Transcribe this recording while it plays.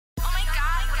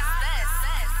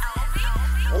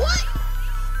What?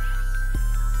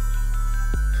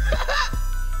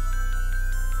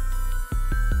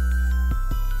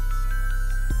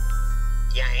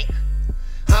 Yank.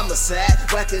 Homicide,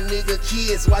 whack a nigga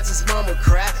kids, watch his mama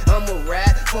cry. I'ma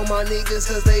ride for my niggas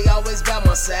cause they always by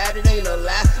my side. It ain't a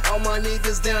lie, all my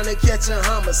niggas down to catch a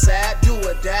homicide. Do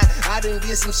or die, I done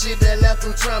did some shit that left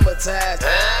them traumatized.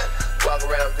 Walk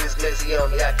around with this glizzy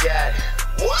on me, I got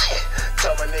it. What?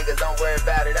 Told my niggas don't worry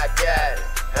about it, I got it.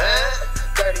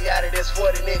 30 out of this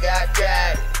 40, nigga, I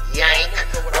got it. Yank.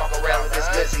 Walk around with this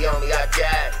glizzy on me, I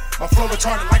got it. My flow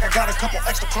retarded like I got a couple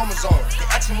extra chromosomes. They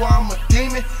ask me why I'm a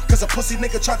demon, cause a pussy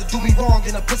nigga tried to do me wrong,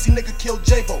 and a pussy nigga killed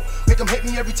J-Vo. Make them hate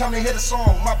me every time they hear the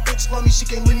song. My bitch love me, she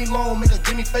can't leave me alone. Make her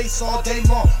give me face all day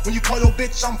long. When you call your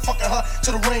bitch, I'm fucking her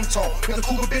to the ringtone. Make a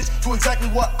cougar bitch do exactly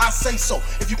what I say so.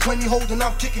 If you claim me holding,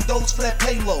 I'm kicking those for that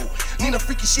payload. Nina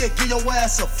freaky shit, give your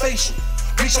ass a facial.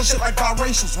 Bleach your shit like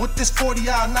biracials. With this 40,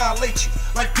 I annihilate you.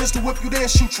 Like pistol whip you, then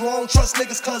shoot you. I don't trust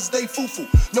niggas cause they foo-foo.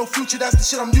 No future, that's the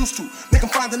shit I'm used to. Make 'em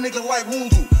find a nigga like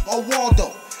Woodoo or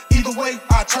Waldo. Either way,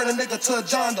 I turn a nigga to a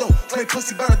John Doe. Play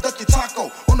pussy, better duck your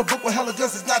taco. On the book with hella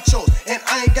guns, it's not yours. And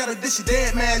I ain't gotta dish your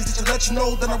dead man, just to let you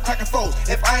know that I'm cracking foes.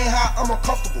 If I ain't high, I'm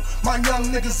uncomfortable. My young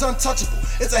nigga's untouchable.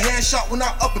 It's a headshot when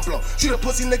I up and blow. Treat a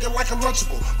pussy nigga like a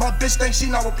lunchable. My bitch thinks she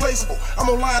not replaceable. I'm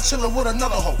online chillin' with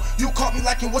another hoe. You caught me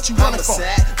liking what you running for.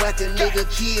 Homicide, whack a nigga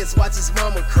kids, watch his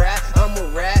mama cry. I'ma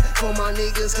ride for my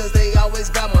niggas cause they always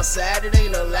by my side. It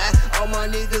ain't a lie, all my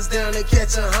niggas down to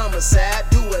catch a homicide.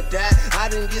 Do or die, I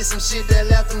done did some shit that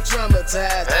left them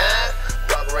traumatized.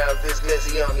 Walk around with this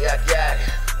glizzy on me, I got it.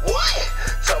 What?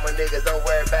 Told my niggas don't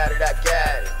worry about it, I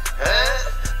got it.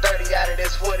 30 out of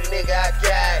this 40, nigga, I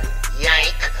got it.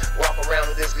 Yank. Walk around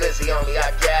with this glizzy on me,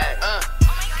 I got it.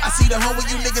 I see the home with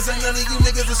you niggas, ain't none of you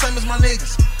niggas the same as my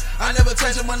niggas. I never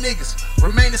change with my niggas,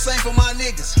 remain the same for my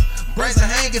niggas. Brains to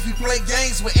hang if you play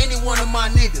games with any one of my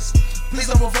niggas. Please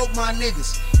don't provoke my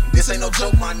niggas. This ain't no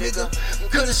joke, my nigga.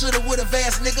 Coulda, shoulda, woulda,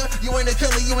 fast nigga. You ain't a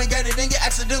killer, you ain't got it in you.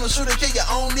 Accidental shooter, kill your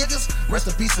own niggas. Rest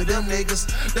in peace to them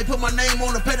niggas. They put my name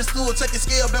on a pedestal, check the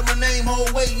scale, bet my name whole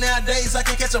weight. Nowadays I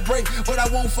can't catch a break, but I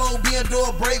won't fold, be a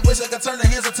door break. Wish I could turn the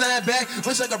hands of time back.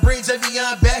 Wish I could bring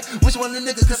JVN back. Which one the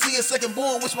nigga could see a second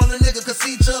born? Which one the nigga could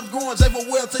see Chubbs growing? J for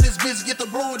well to this bitch, get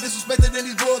the blowing. Disrespected in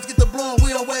these broads, get the blowing.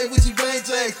 We don't wait with you brain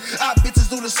tags. Our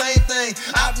bitches do the same thing.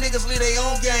 Our niggas lead their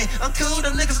own game. I'm cool,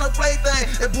 them niggas no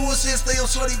plaything. That bullshit stay on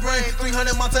shorty brain.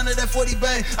 300 Montana, that 40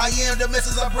 bang. I am the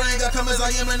message I bring. I come as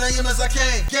I am and I am as I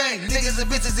can. Gang, niggas and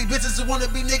bitches, these bitches who wanna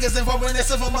be niggas involved in that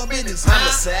stuff on my business.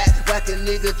 Homicide, whack a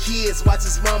nigga kids, watch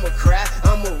his mama cry.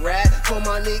 I'ma ride for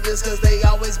my niggas cause they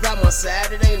always by my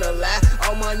side. It ain't a lie,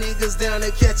 all my niggas down to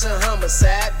catch a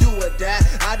homicide. Do or die,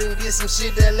 I done did some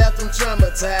shit that left them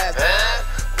traumatized.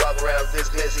 Walk around with this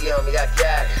glizzy on me, I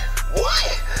got it.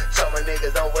 What? Told my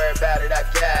niggas don't worry about it, I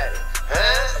got it.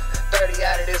 30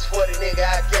 out of this 40, nigga,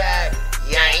 I got it.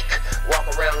 Yank. Walk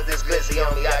around with this glizzy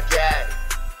on me, I got it.